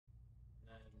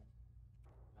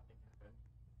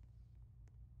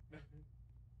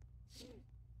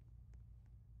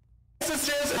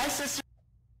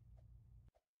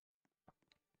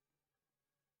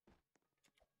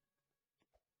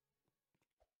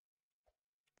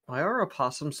Why are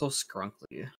opossums so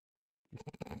scrunkly?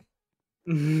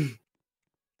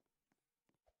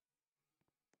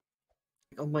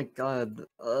 Oh my god,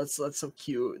 that's so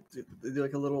cute. They do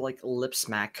like a little like lip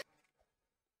smack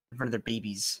in front of their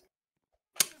babies.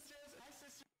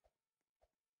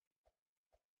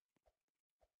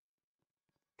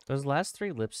 Those last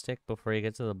 3 lipstick before you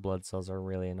get to the blood cells are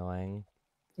really annoying.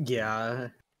 Yeah,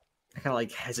 I kind of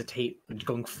like hesitate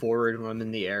going forward when I'm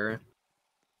in the air.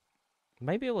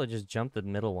 Might be able to just jump the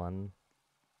middle one.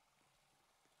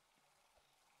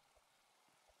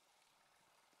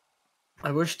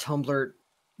 I wish Tumblr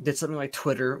did something like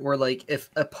Twitter, where like if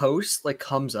a post like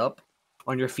comes up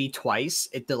on your feed twice,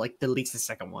 it like deletes the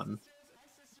second one.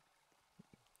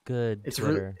 Good It's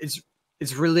Twitter.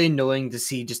 it's really annoying to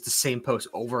see just the same post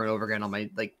over and over again on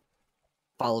my like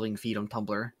following feed on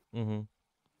Tumblr. Mm-hmm.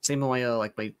 Same way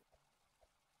like my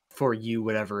For You,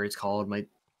 whatever it's called, my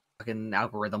fucking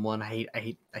algorithm one. I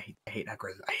hate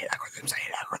algorithms. I hate algorithms.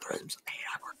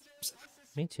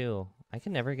 Me too. I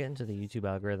can never get into the YouTube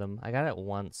algorithm. I got it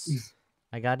once.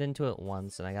 I got into it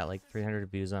once, and I got like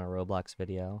 300 views on a Roblox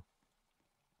video.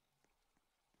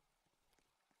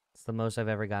 It's the most I've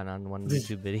ever gotten on one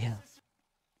YouTube video.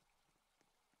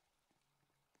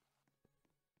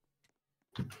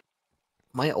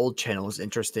 My old channel was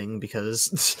interesting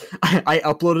because I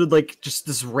uploaded like just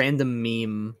this random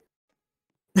meme.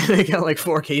 I got like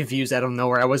 4K views out of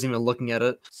nowhere. I wasn't even looking at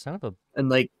it. Son of a And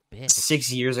like bitch.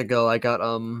 6 years ago, I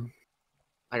uploaded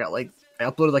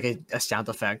like a sound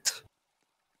effect.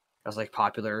 That was like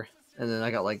popular, and then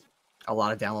I got like a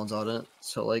lot of downloads on it.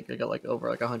 So like I got like over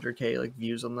like 100K like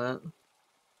views on that.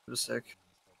 It was sick.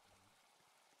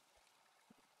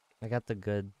 I got the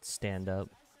good stand-up.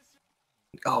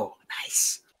 Oh,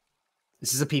 nice.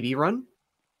 This is a PB run?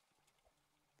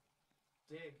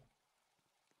 Dig.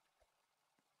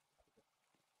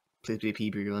 Please be a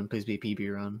PB run. Please be a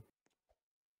PB run.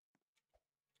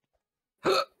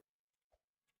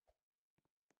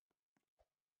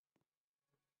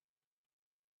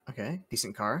 Okay,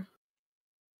 decent car.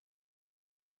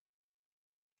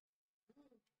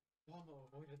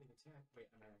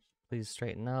 Please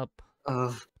straighten up.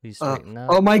 Uh, Please straighten up.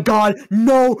 Oh my god!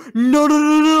 No! No! No!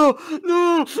 No! No!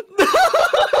 No!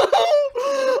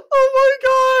 Oh my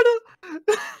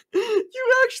god! You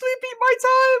actually beat my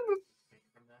time!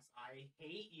 I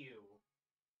hate you.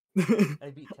 I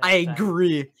beat I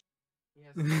agree.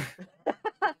 Yes.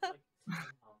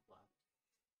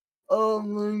 Oh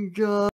my god.